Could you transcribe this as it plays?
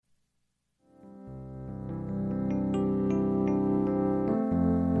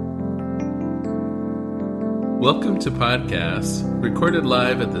Welcome to podcasts recorded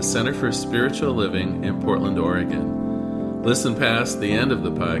live at the Center for Spiritual Living in Portland, Oregon. Listen past the end of the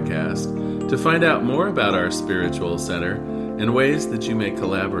podcast to find out more about our spiritual center and ways that you may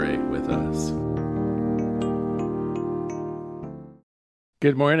collaborate with us.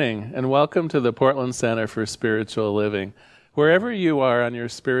 Good morning, and welcome to the Portland Center for Spiritual Living. Wherever you are on your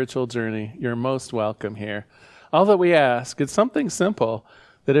spiritual journey, you're most welcome here. All that we ask is something simple,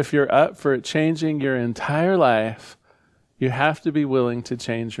 that if you're up for changing your entire life, you have to be willing to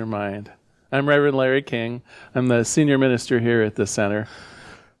change your mind. I'm Reverend Larry King. I'm the senior minister here at the center.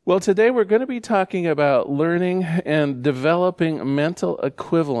 Well, today we're going to be talking about learning and developing mental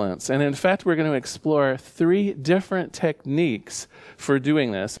equivalence. And in fact, we're going to explore 3 different techniques for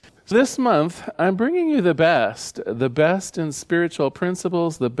doing this. This month, I'm bringing you the best in spiritual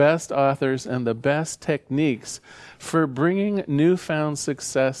principles, the best authors, and the best techniques for bringing newfound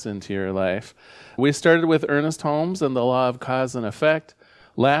success into your life. We started with Ernest Holmes and the law of cause and effect.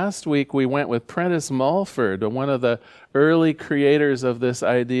 Last week, we went with Prentice Mulford, one of the early creators of this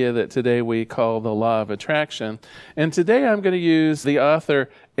idea that today we call the law of attraction. And today I'm going to use the author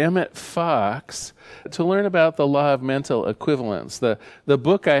Emmett Fox to learn about the law of mental equivalence. The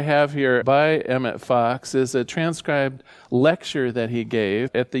book I have here by Emmett Fox is a transcribed lecture that he gave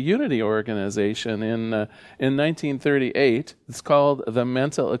at the Unity Organization in 1938. It's called The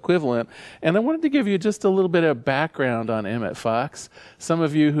Mental Equivalent. And I wanted to give you just a little bit of background on Emmett Fox. Some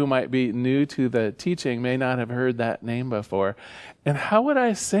of you who might be new to the teaching may not have heard that name before. And how would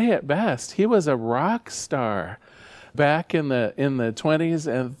I say it best? He was a rock star. Back in the 20s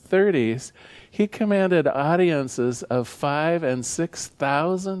and 30s, he commanded audiences of 5,000 and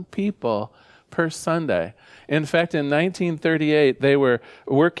 6,000 people per Sunday. In fact, in 1938, they were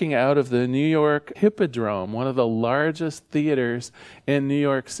working out of the New York Hippodrome, one of the largest theaters in New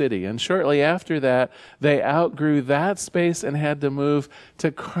York City. And shortly after that, they outgrew that space and had to move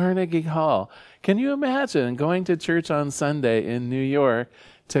to Carnegie Hall. Can you imagine going to church on Sunday in New York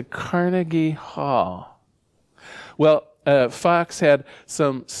to Carnegie Hall? Well, Fox had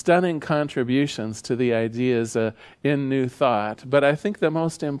some stunning contributions to the ideas in New Thought, but I think the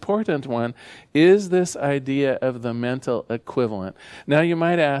most important one is this idea of the mental equivalent. Now you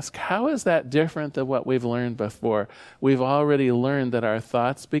might ask, how is that different than what we've learned before? We've already learned that our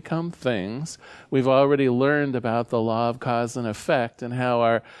thoughts become things. We've already learned about the law of cause and effect and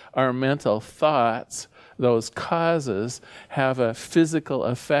how our mental thoughts, those causes, have a physical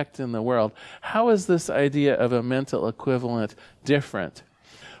effect in the world. How is this idea of a mental equivalent different?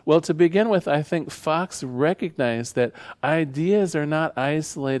 Well, to begin with, I think Fox recognized that ideas are not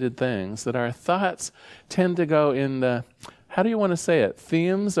isolated things, that our thoughts tend to go in the, how do you want to say it,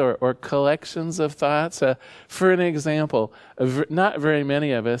 themes or collections of thoughts? For an example, not very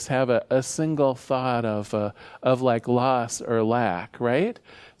many of us have a single thought of like loss or lack, right?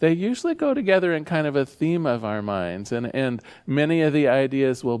 They usually go together in kind of a theme of our minds, and many of the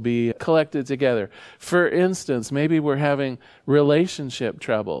ideas will be collected together. For instance, maybe we're having relationship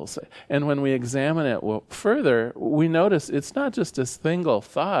troubles, and when we examine it further, we notice it's not just a single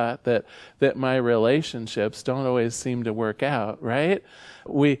thought that my relationships don't always seem to work out, right?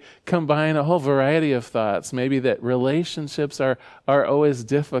 We combine a whole variety of thoughts, maybe that relationships are always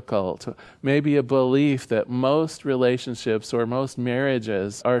difficult, maybe a belief that most relationships or most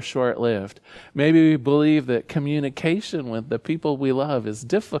marriages are short-lived. Maybe we believe that communication with the people we love is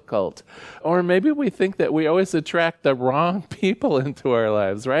difficult, or maybe we think that we always attract the wrong people into our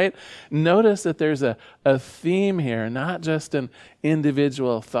lives, right? Notice that there's a theme here, not just an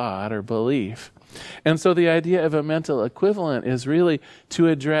individual thought or belief. And so the idea of a mental equivalent is really to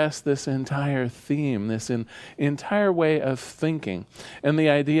address this entire theme, this entire way of thinking. And the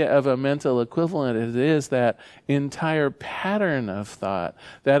idea of a mental equivalent is that entire pattern of thought,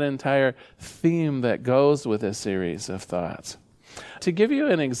 that entire theme that goes with a series of thoughts. To give you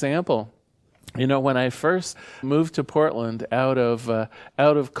an example, you know, when I first moved to Portland out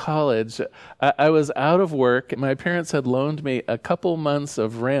of college, I was out of work. My parents had loaned me a couple months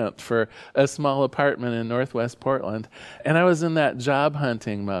of rent for a small apartment in Northwest Portland, and I was in that job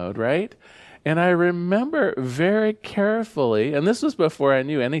hunting mode, right? And I remember very carefully, and this was before I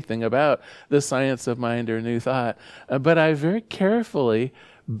knew anything about the science of mind or New Thought, but I very carefully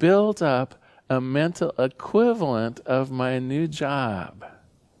built up a mental equivalent of my new job.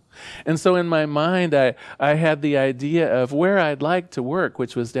 And so in my mind, I had the idea of where I'd like to work,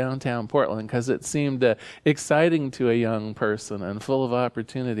 which was downtown Portland, because it seemed exciting to a young person and full of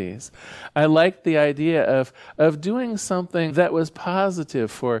opportunities. I liked the idea of doing something that was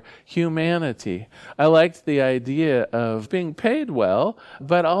positive for humanity. I liked the idea of being paid well,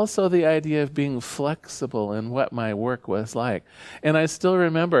 but also the idea of being flexible in what my work was like. And I still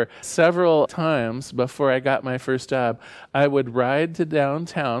remember several times before I got my first job, I would ride to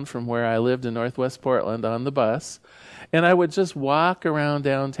downtown from where I lived in Northwest Portland on the bus, and I would just walk around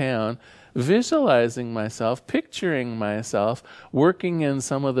downtown visualizing myself, picturing myself working in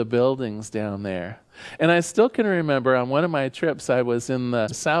some of the buildings down there. And I still can remember on one of my trips, I was in the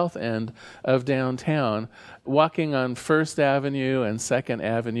south end of downtown, walking on First Avenue and Second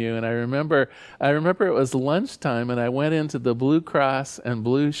Avenue, and I remember it was lunchtime, and I went into the Blue Cross and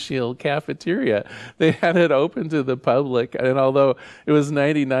Blue Shield cafeteria. They had it open to the public, and although it was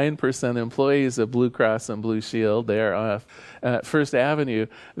 99% employees of Blue Cross and Blue Shield there off First Avenue,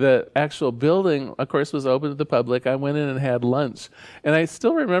 the actual building, of course, was open to the public. I went in and had lunch, and I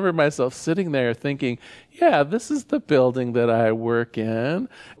still remember myself sitting there thinking, yeah, this is the building that I work in,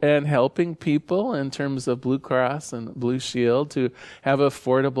 and helping people in terms of Blue Cross and Blue Shield to have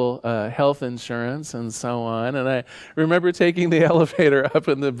affordable health insurance and so on. And I remember taking the elevator up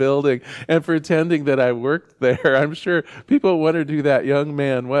in the building and pretending that I worked there. I'm sure people wondered who that young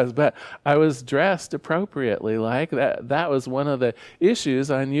man was, but I was dressed appropriately like that. That was one of the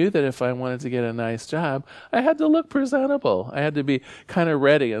issues. I knew that if I wanted to get a nice job, I had to look presentable. I had to be kind of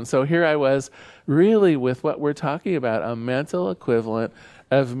ready. And so here I was, really with what we're talking about, a mental equivalent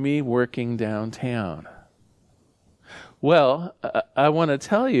of me working downtown. Well, I want to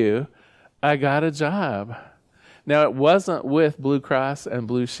tell you, I got a job. Now, it wasn't with Blue Cross and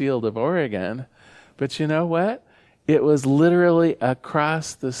Blue Shield of Oregon, but you know what? It was literally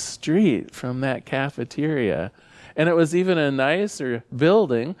across the street from that cafeteria. And it was even a nicer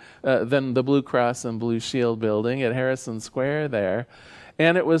building than the Blue Cross and Blue Shield building at Harrison Square there.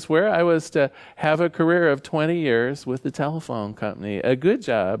 And it was where I was to have a career of 20 years with the telephone company. A good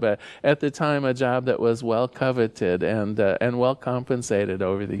job, at the time a job that was well coveted and well compensated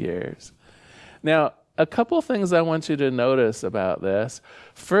over the years. Now, a couple things I want you to notice about this.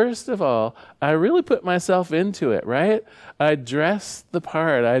 First of all, I really put myself into it, right? I dressed the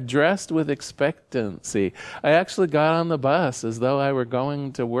part. I dressed with expectancy. I actually got on the bus as though I were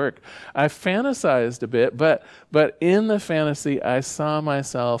going to work. I fantasized a bit, but in the fantasy, I saw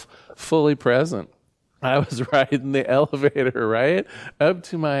myself fully present. I was riding the elevator, right, up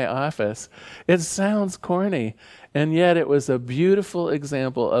to my office. It sounds corny, and yet it was a beautiful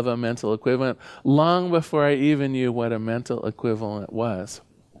example of a mental equivalent long before I even knew what a mental equivalent was.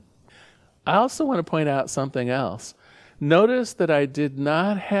 I also want to point out something else. Notice that I did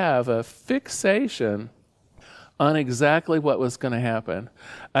not have a fixation on exactly what was going to happen.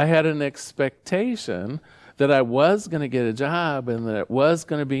 I had an expectation that I was going to get a job and that it was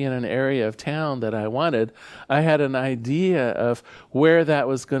going to be in an area of town that I wanted. I had an idea of where that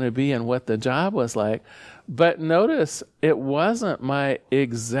was going to be and what the job was like. But notice, it wasn't my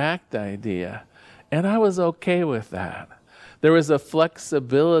exact idea, and I was okay with that. There was a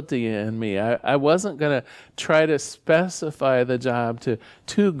flexibility in me. I wasn't going to try to specify the job to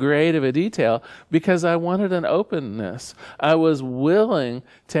too great of a detail because I wanted an openness. I was willing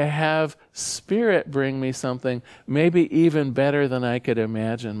to have Spirit bring me something maybe even better than I could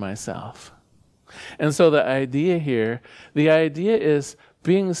imagine myself. And so the idea is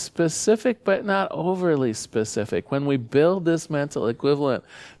being specific but not overly specific. When we build this mental equivalent,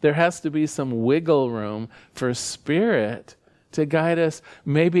 there has to be some wiggle room for Spirit to guide us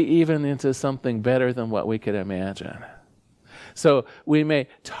maybe even into something better than what we could imagine. So we may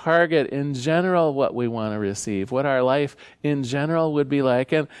target in general what we want to receive, what our life in general would be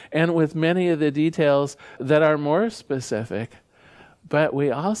like, and with many of the details that are more specific. But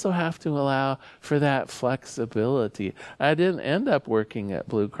we also have to allow for that flexibility. I didn't end up working at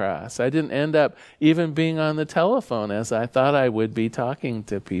Blue Cross. I didn't end up even being on the telephone as I thought I would be talking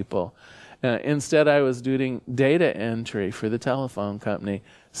to people. Instead, I was doing data entry for the telephone company.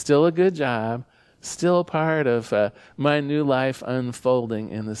 Still a good job, still part of my new life unfolding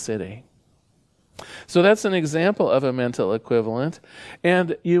in the city. So that's an example of a mental equivalent.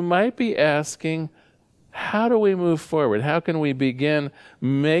 And you might be asking, how do we move forward? How can we begin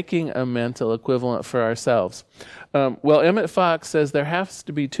making a mental equivalent for ourselves? Well, Emmett Fox says there has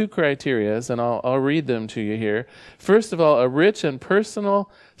to be two criteria, and I'll read them to you here. First of all, a rich and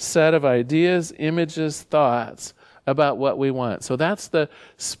personal set of ideas, images, thoughts about what we want. So that's the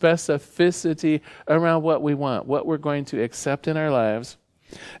specificity around what we want, what we're going to accept in our lives.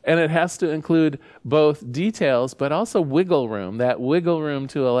 And it has to include both details, but also wiggle room, that wiggle room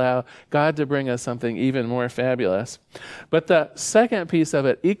to allow God to bring us something even more fabulous. But the second piece of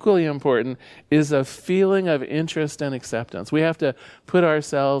it, equally important, is a feeling of interest and acceptance. We have to put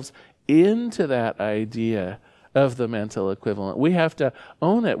ourselves into that idea of the mental equivalent. We have to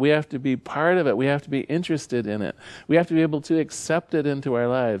own it. We have to be part of it. We have to be interested in it. We have to be able to accept it into our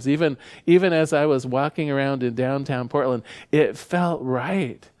lives. Even as I was walking around in downtown Portland, it felt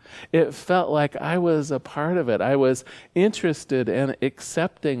right. It felt like I was a part of it. I was interested and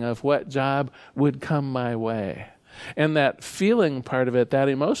accepting of what job would come my way. And that feeling part of it, that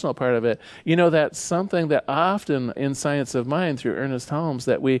emotional part of it, that's something that often in Science of Mind through Ernest Holmes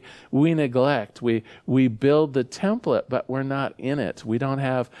that we neglect. We build the template, but we're not in it. We don't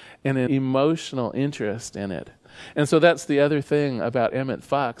have an emotional interest in it. And so that's the other thing about Emmett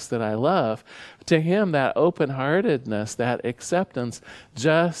Fox that I love. To him, that open-heartedness, that acceptance,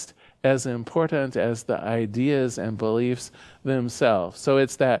 just as important as the ideas and beliefs themselves. So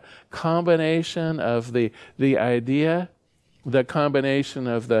it's that combination of the idea, the combination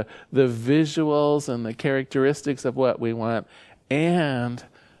of the visuals and the characteristics of what we want, and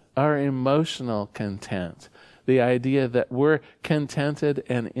our emotional content. The idea that we're contented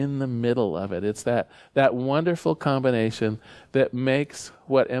and in the middle of it. It's that wonderful combination that makes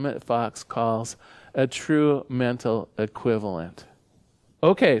what Emmett Fox calls a true mental equivalent.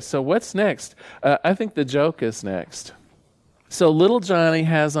 Okay, so what's next? I think the joke is next. So little Johnny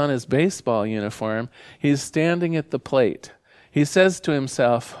has on his baseball uniform. He's standing at the plate. He says to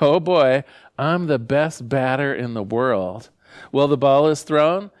himself, "Oh boy, I'm the best batter in the world." Well, the ball is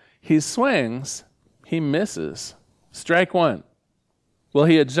thrown. He swings. He misses. Strike one. Well,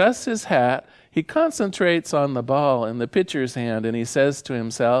 he adjusts his hat. He concentrates on the ball in the pitcher's hand, and he says to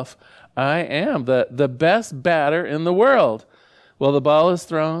himself, "I am the best batter in the world." Well, the ball is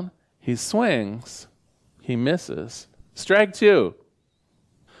thrown, he swings, he misses. Strike two.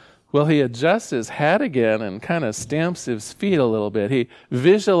 Well, he adjusts his hat again and kind of stamps his feet a little bit. He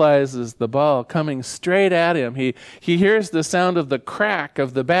visualizes the ball coming straight at him. He hears the sound of the crack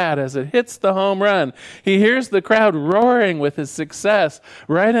of the bat as it hits the home run. He hears the crowd roaring with his success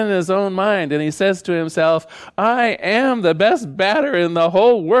right in his own mind, and he says to himself, "I am the best batter in the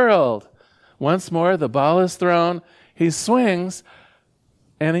whole world." Once more, the ball is thrown. He swings,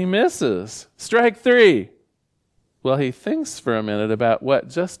 and he misses. Strike three. Well, he thinks for a minute about what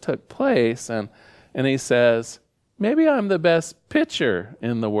just took place, and he says, "Maybe I'm the best pitcher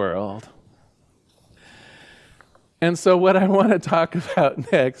in the world." And so what I want to talk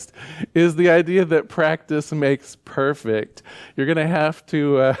about next is the idea that practice makes perfect. You're going to have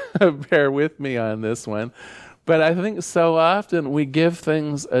to bear with me on this one. But I think so often we give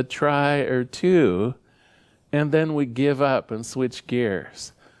things a try or two, and then we give up and switch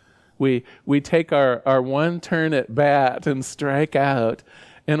gears. We take our one turn at bat and strike out,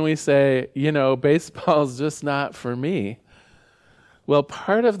 and we say, baseball's just not for me. Well,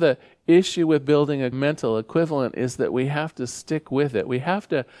 part of the issue with building a mental equivalent is that we have to stick with it. We have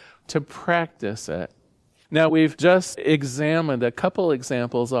to practice it. Now, we've just examined a couple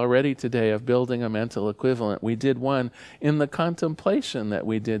examples already today of building a mental equivalent. We did one in the contemplation that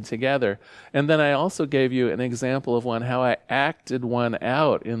we did together. And then I also gave you an example of one, how I acted one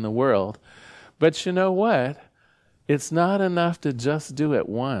out in the world. But you know what? It's not enough to just do it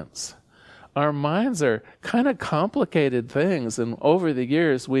once. Our minds are kind of complicated things, and over the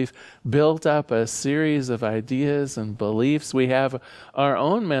years we've built up a series of ideas and beliefs. We have our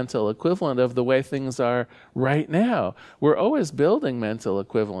own mental equivalent of the way things are right now. We're always building mental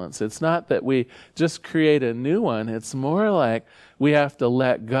equivalents. It's not that we just create a new one. It's more like we have to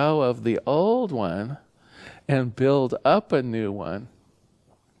let go of the old one and build up a new one.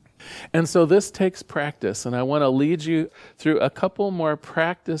 And so this takes practice, and I want to lead you through a couple more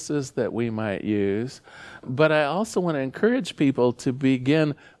practices that we might use, but I also want to encourage people to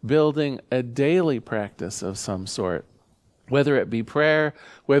begin building a daily practice of some sort, whether it be prayer,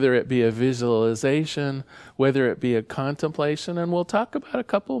 whether it be a visualization, whether it be a contemplation, and we'll talk about a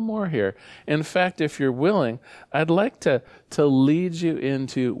couple more here. In fact, if you're willing, I'd like to lead you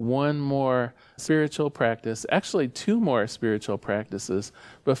into one more spiritual practice, actually two more spiritual practices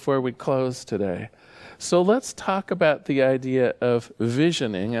before we close today. So let's talk about the idea of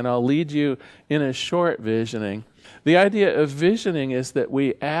visioning, and I'll lead you in a short visioning. The idea of visioning is that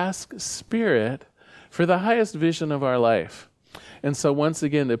we ask Spirit for the highest vision of our life. And so once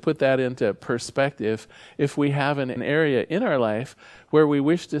again, to put that into perspective, if we have an area in our life where we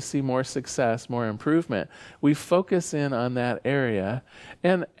wish to see more success, more improvement, we focus in on that area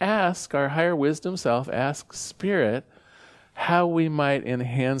and ask our higher wisdom self, ask Spirit, how we might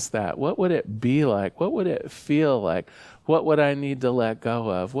enhance that. What would it be like? What would it feel like? What would I need to let go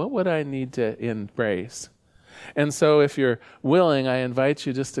of? What would I need to embrace? And so if you're willing, I invite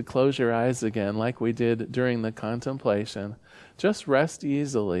you just to close your eyes again like we did during the contemplation. Just rest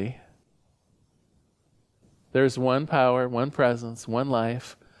easily. There's one power, one presence, one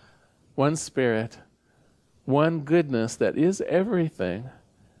life, one spirit, one goodness that is everything.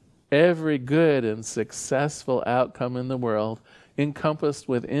 Every good and successful outcome in the world encompassed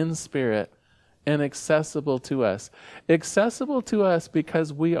within spirit and accessible to us. Accessible to us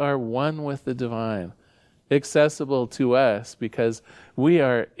because we are one with the divine. Accessible to us because we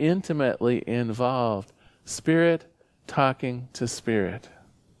are intimately involved. Spirit talking to spirit.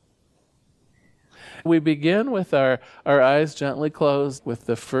 We begin with our eyes gently closed with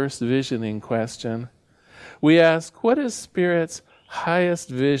the first visioning question. We ask, what is Spirit's highest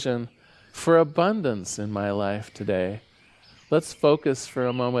vision for abundance in my life today? Let's focus for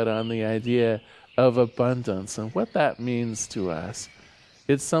a moment on the idea of abundance and what that means to us.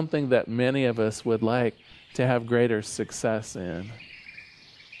 It's something that many of us would like to have greater success in.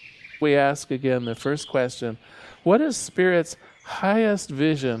 We ask again the first question, what is Spirit's highest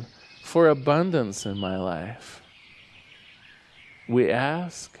vision for abundance in my life? We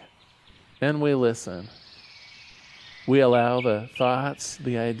ask and we listen. We allow the thoughts,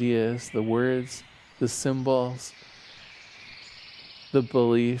 the ideas, the words, the symbols, the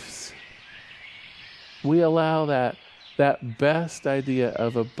beliefs. We allow that best idea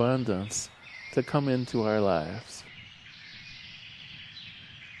of abundance to come into our lives.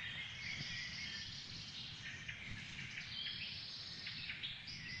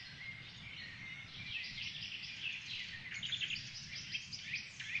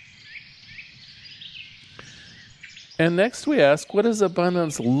 And next we ask, what does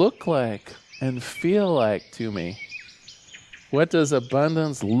abundance look like and feel like to me? What does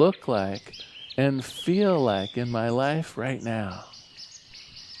abundance look like and feel like in my life right now?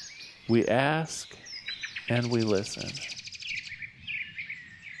 We ask and we listen.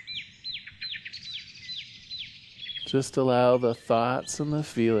 Just allow the thoughts and the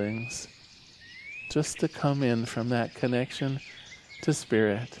feelings just to come in from that connection to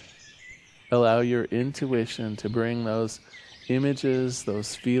spirit. Allow your intuition to bring those images,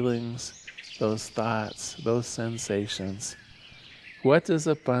 those feelings, those thoughts, those sensations. What does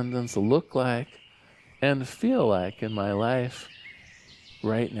abundance look like and feel like in my life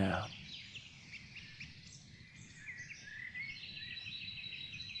right now?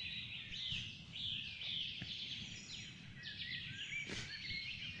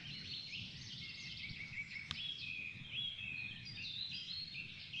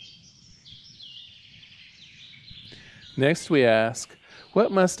 Next we ask,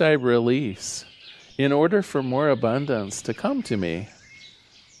 what must I release in order for more abundance to come to me?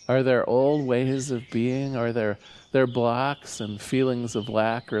 Are there old ways of being? Are there blocks and feelings of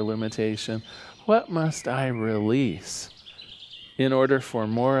lack or limitation? What must I release in order for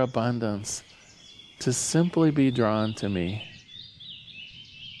more abundance to simply be drawn to me?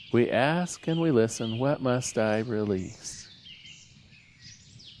 We ask and we listen, what must I release?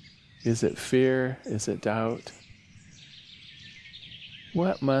 Is it fear? Is it doubt?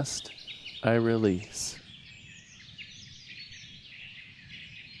 What must I release?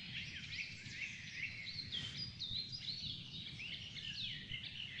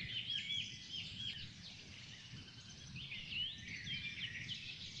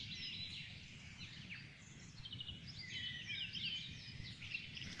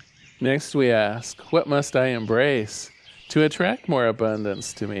 Next we ask, what must I embrace to attract more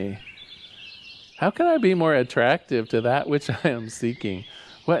abundance to me? How can I be more attractive to that which I am seeking?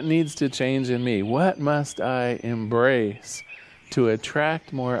 What needs to change in me? What must I embrace to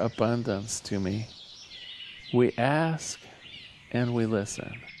attract more abundance to me? We ask and we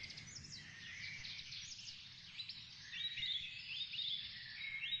listen.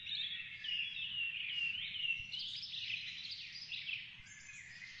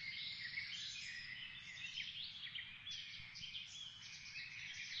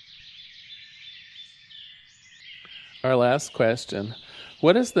 Our last question,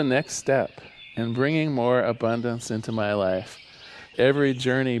 what is the next step in bringing more abundance into my life? Every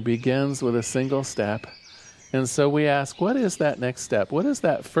journey begins with a single step. And so we ask, what is that next step? What is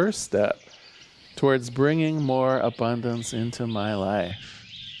that first step towards bringing more abundance into my life?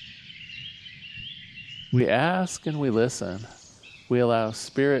 We ask and we listen. We allow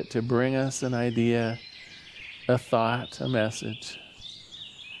Spirit to bring us an idea, a thought, a message.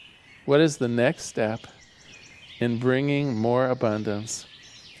 What is the next step in bringing more abundance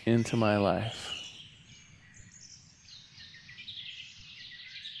into my life?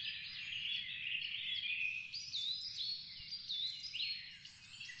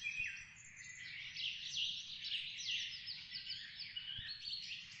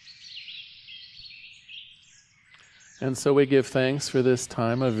 And so we give thanks for this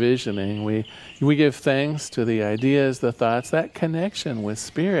time of visioning. We give thanks to the ideas, the thoughts, that connection with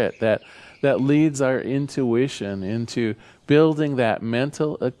Spirit that leads our intuition into building that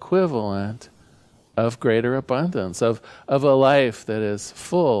mental equivalent of greater abundance, of a life that is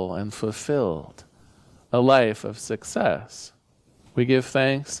full and fulfilled, a life of success. We give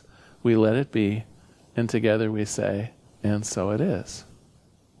thanks, we let it be, and together we say, and so it is.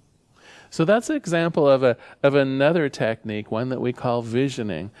 So that's an example of another technique, one that we call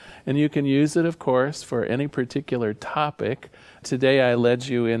visioning. And you can use it, of course, for any particular topic. Today I led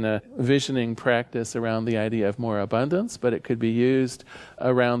you in a visioning practice around the idea of more abundance, but it could be used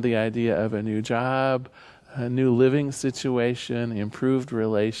around the idea of a new job, a new living situation, improved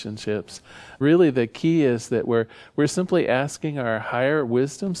relationships. Really the key is that we're simply asking our higher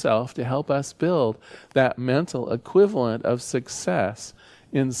wisdom self to help us build that mental equivalent of success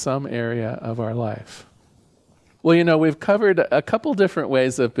in some area of our life. Well, we've covered a couple different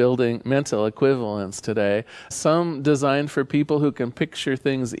ways of building mental equivalents today. Some designed for people who can picture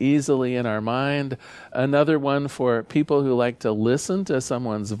things easily in our mind. Another one for people who like to listen to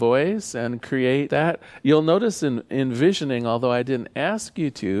someone's voice and create that. You'll notice in visioning, although I didn't ask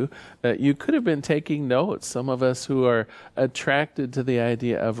you to, you could have been taking notes. Some of us who are attracted to the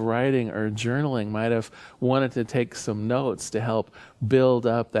idea of writing or journaling might have wanted to take some notes to help build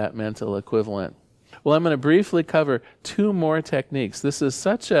up that mental equivalent. Well, I'm going to briefly cover two more techniques. This is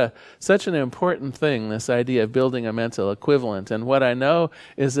such an important thing, this idea of building a mental equivalent. And what I know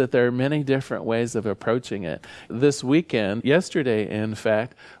is that there are many different ways of approaching it. This weekend, yesterday in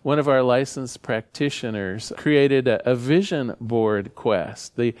fact, one of our licensed practitioners created a vision board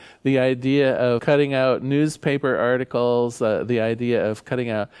quest. The idea of cutting out newspaper articles, the idea of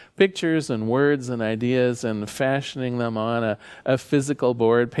cutting out pictures and words and ideas and fashioning them on a physical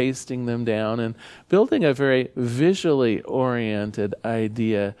board, pasting them down, and building a very visually oriented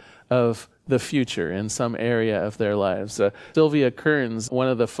idea of the future in some area of their lives. Sylvia Kearns, one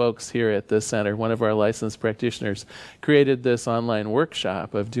of the folks here at the center, one of our licensed practitioners, created this online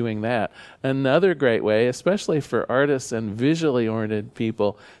workshop of doing that. Another great way, especially for artists and visually oriented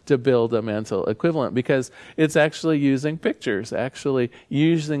people, to build a mental equivalent, because it's actually using pictures, actually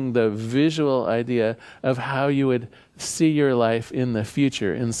using the visual idea of how you would see your life in the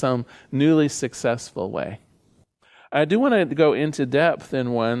future in some newly successful way. I do want to go into depth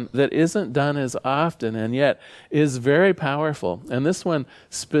in one that isn't done as often and yet is very powerful. And this one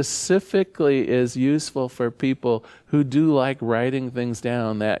specifically is useful for people who do like writing things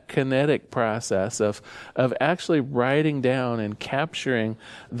down, that kinetic process of actually writing down and capturing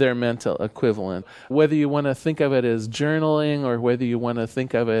their mental equivalent. Whether you want to think of it as journaling or whether you want to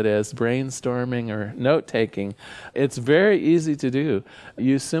think of it as brainstorming or note-taking, it's very easy to do.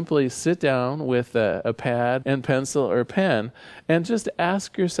 You simply sit down with a pad and pencil or pen and just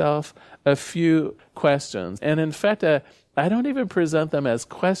ask yourself a few questions. And in fact, I don't even present them as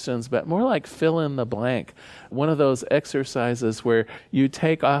questions, but more like fill in the blank. One of those exercises where you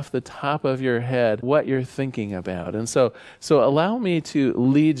take off the top of your head what you're thinking about. And so allow me to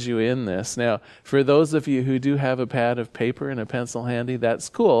lead you in this. Now, for those of you who do have a pad of paper and a pencil handy, that's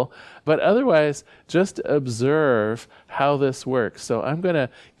cool. But otherwise, just observe how this works. So I'm going to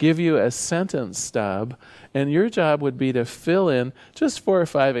give you a sentence stub, and your job would be to fill in just 4 or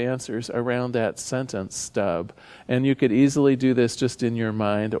 5 answers around that sentence stub. And you could easily do this just in your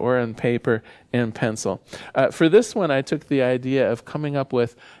mind or on paper and pencil. For this one, I took the idea of coming up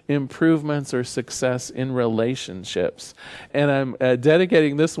with improvements or success in relationships. And I'm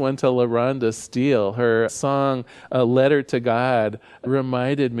dedicating this one to LaRhonda Steele. Her song, A Letter to God,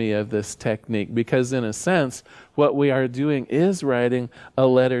 reminded me of this technique because, in a sense, what we are doing is writing a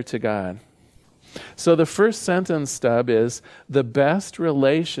letter to God. So the first sentence stub is, the best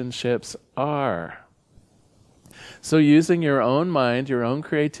relationships are. So using your own mind, your own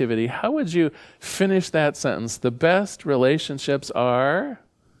creativity, how would you finish that sentence? The best relationships are...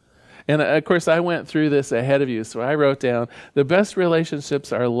 And of course, I went through this ahead of you, so I wrote down, the best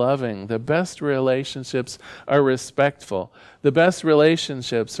relationships are loving. The best relationships are respectful. The best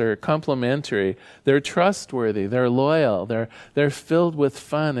relationships are complimentary. They're trustworthy. They're loyal. They're filled with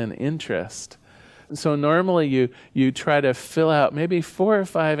fun and interest. So normally you try to fill out maybe 4 or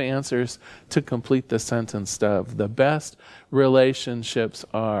 5 answers to complete the sentence stub. The best relationships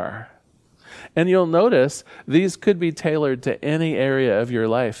are. And you'll notice these could be tailored to any area of your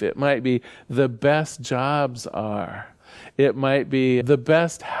life. It might be the best jobs are. It might be the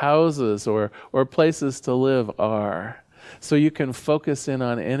best houses or places to live are. So you can focus in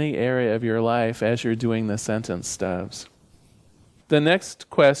on any area of your life as you're doing the sentence stubs. The next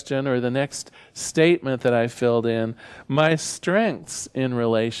question or the next statement that I filled in, my strengths in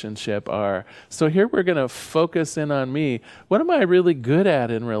relationship are. So here we're going to focus in on me. What am I really good at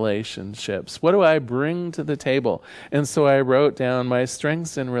in relationships? What do I bring to the table? And so I wrote down my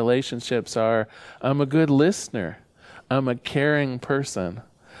strengths in relationships are, I'm a good listener. I'm a caring person.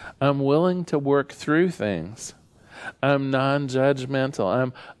 I'm willing to work through things. I'm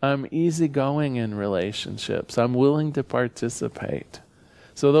non-judgmental. I'm easygoing in relationships. I'm willing to participate.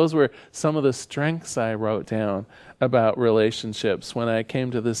 So those were some of the strengths I wrote down about relationships when I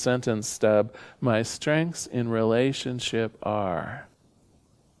came to the sentence stub. My strengths in relationship are.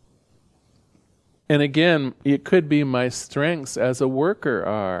 And again, it could be my strengths as a worker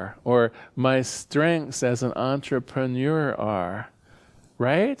are, or my strengths as an entrepreneur are.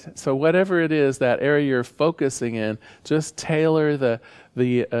 Right? So whatever it is, that area you're focusing in, just tailor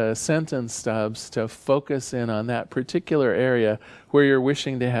the sentence stubs to focus in on that particular area where you're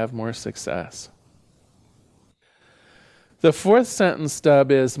wishing to have more success. The fourth sentence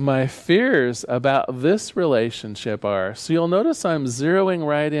stub is, my fears about this relationship are. So you'll notice I'm zeroing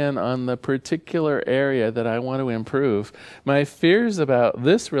right in on the particular area that I want to improve. My fears about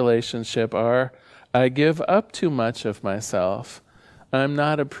this relationship are, I give up too much of myself. I'm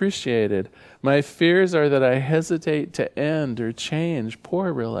not appreciated. My fears are that I hesitate to end or change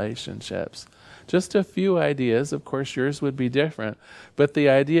poor relationships. Just a few ideas. Of course, yours would be different. But the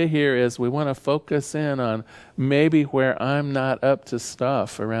idea here is we want to focus in on maybe where I'm not up to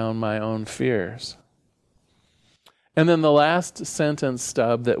stuff around my own fears. And then the last sentence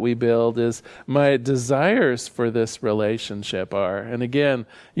stub that we build is, my desires for this relationship are. And again,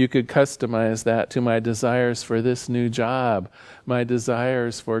 you could customize that to my desires for this new job, my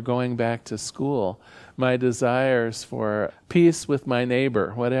desires for going back to school, my desires for peace with my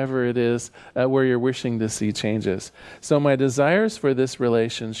neighbor, whatever it is where you're wishing to see changes. So my desires for this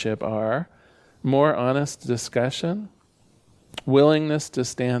relationship are more honest discussion, willingness to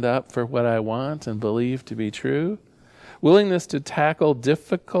stand up for what I want and believe to be true, willingness to tackle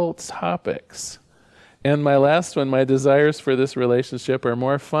difficult topics. And my last one, my desires for this relationship are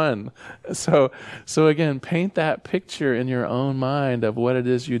more fun. So again, paint that picture in your own mind of what it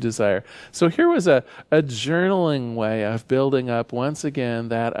is you desire. So here was a journaling way of building up, once again,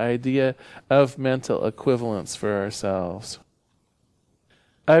 that idea of mental equivalence for ourselves.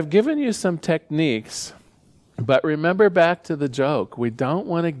 I've given you some techniques. But remember back to the joke. We don't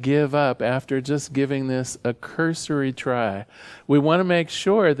want to give up after just giving this a cursory try. We want to make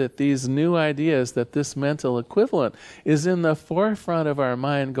sure that these new ideas, that this mental equivalent is in the forefront of our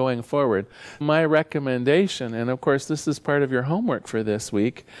mind going forward. My recommendation, and of course this is part of your homework for this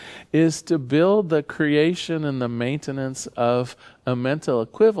week, is to build the creation and the maintenance of a mental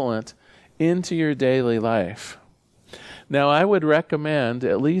equivalent into your daily life. Now, I would recommend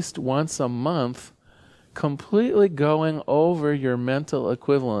at least once a month completely going over your mental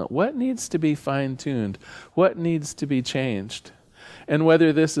equivalent. What needs to be fine-tuned? What needs to be changed? And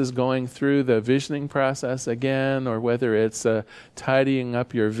whether this is going through the visioning process again, or whether it's tidying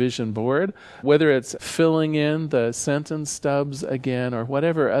up your vision board, whether it's filling in the sentence stubs again, or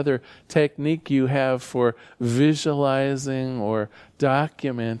whatever other technique you have for visualizing or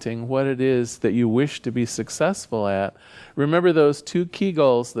documenting what it is that you wish to be successful at. Remember those two key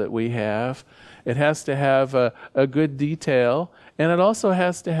goals that we have. It has to have a good detail, and it also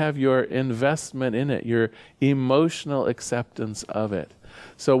has to have your investment in it, your emotional acceptance of it.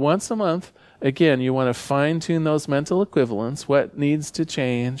 So once a month, again, you want to fine-tune those mental equivalents, what needs to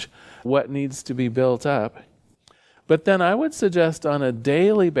change, what needs to be built up. But then I would suggest on a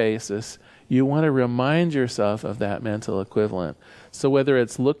daily basis, you want to remind yourself of that mental equivalent. So whether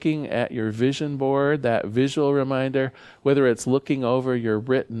it's looking at your vision board, that visual reminder, whether it's looking over your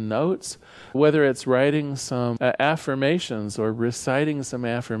written notes, whether it's writing some affirmations or reciting some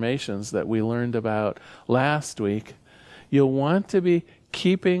affirmations that we learned about last week, you'll want to be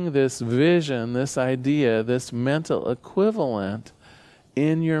keeping this vision, this idea, this mental equivalent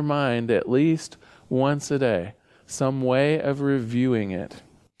in your mind at least once a day, some way of reviewing it.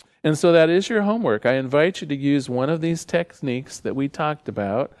 And so that is your homework. I invite you to use one of these techniques that we talked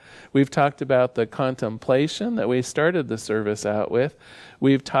about. We've talked about the contemplation that we started the service out with.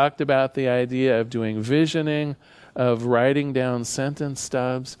 We've talked about the idea of doing visioning, of writing down sentence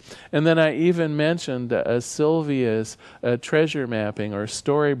stubs. And then I even mentioned Sylvia's treasure mapping or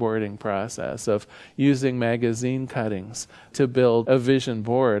storyboarding process of using magazine cuttings to build a vision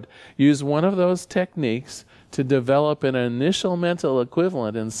board. Use one of those techniques to develop an initial mental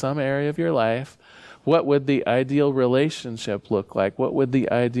equivalent in some area of your life. What would the ideal relationship look like? What would the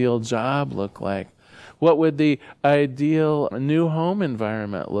ideal job look like? What would the ideal new home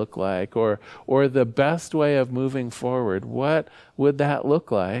environment look like? Or the best way of moving forward? What would that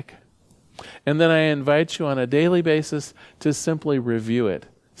look like? And then I invite you on a daily basis to simply review it.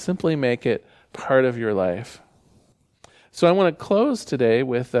 Simply make it part of your life. So I want to close today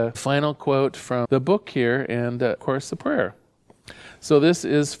with a final quote from the book here and, of course, the prayer. So this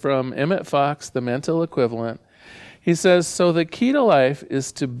is from Emmett Fox, The Mental Equivalent. He says, so the key to life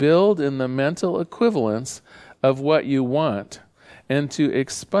is to build in the mental equivalence of what you want and to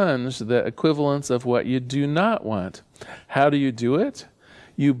expunge the equivalence of what you do not want. How do you do it?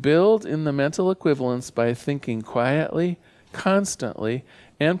 You build in the mental equivalence by thinking quietly, constantly,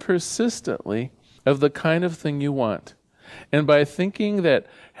 and persistently of the kind of thing you want. And by thinking that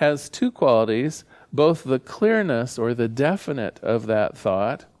has two qualities, both the clearness or the definite of that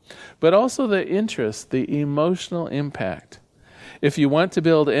thought, but also the interest, the emotional impact. If you want to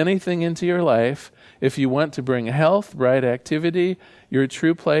build anything into your life, if you want to bring health, right activity, your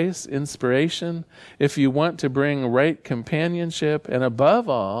true place, inspiration, if you want to bring right companionship, and above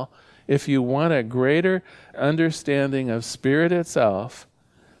all, if you want a greater understanding of spirit itself,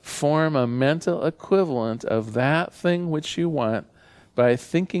 form a mental equivalent of that thing which you want by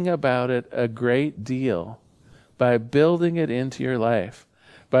thinking about it a great deal, by building it into your life,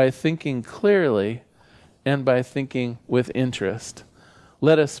 by thinking clearly, and by thinking with interest.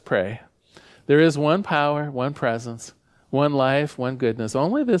 Let us pray. There is one power, one presence, one life, one goodness,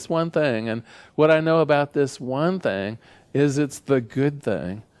 only this one thing. And what I know about this one thing is it's the good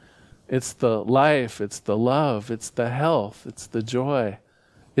thing. It's the life, it's the love, it's the health, it's the joy,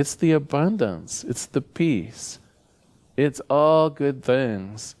 it's the abundance, it's the peace. It's all good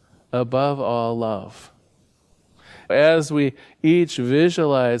things, above all love. As we each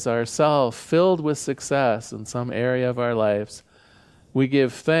visualize ourselves filled with success in some area of our lives, we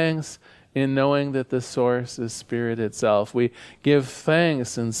give thanks in knowing that the source is Spirit itself. We give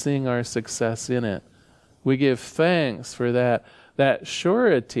thanks in seeing our success in it. We give thanks for that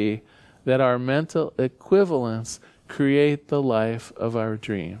surety that our mental equivalents create the life of our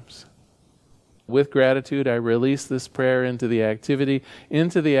dreams. With gratitude, I release this prayer into the activity,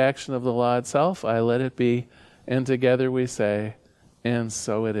 into the action of the law itself. I let it be, and together we say, and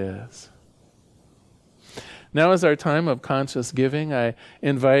so it is. Now is our time of conscious giving. I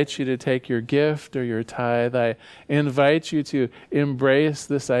invite you to take your gift or your tithe. I invite you to embrace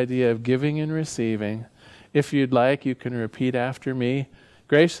this idea of giving and receiving. If you'd like, you can repeat after me.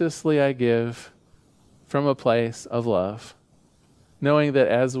 Graciously I give from a place of love, knowing that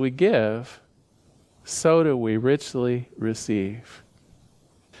as we give, so do we richly receive.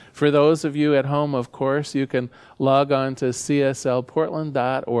 For those of you at home, of course, you can log on to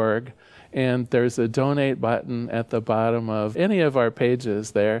cslportland.org, and there's a donate button at the bottom of any of our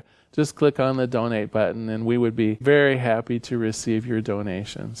pages there. Just click on the donate button, and we would be very happy to receive your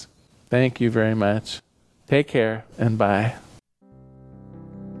donations. Thank you very much. Take care, and bye.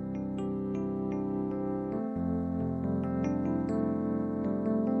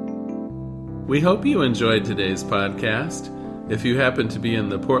 We hope you enjoyed today's podcast. If you happen to be in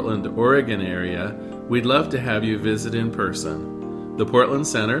the Portland, Oregon area, we'd love to have you visit in person. The Portland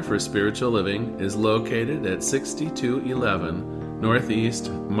Center for Spiritual Living is located at 6211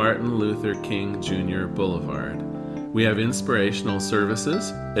 Northeast Martin Luther King Jr. Boulevard. We have inspirational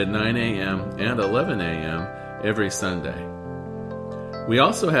services at 9 a.m. and 11 a.m. every Sunday. We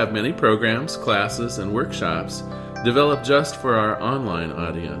also have many programs, classes, and workshops developed just for our online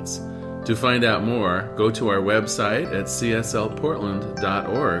audience. To find out more, go to our website at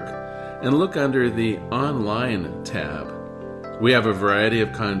cslportland.org and look under the Online tab. We have a variety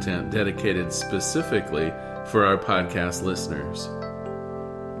of content dedicated specifically for our podcast listeners.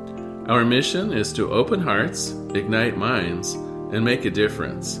 Our mission is to open hearts, ignite minds, and make a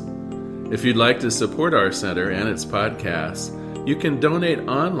difference. If you'd like to support our center and its podcasts, you can donate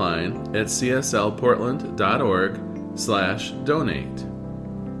online at cslportland.org/donate.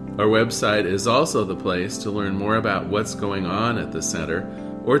 Our website is also the place to learn more about what's going on at the center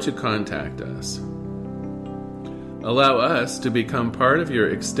or to contact us. Allow us to become part of your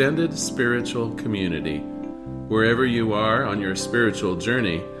extended spiritual community. Wherever you are on your spiritual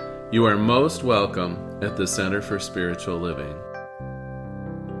journey, you are most welcome at the Center for Spiritual Living.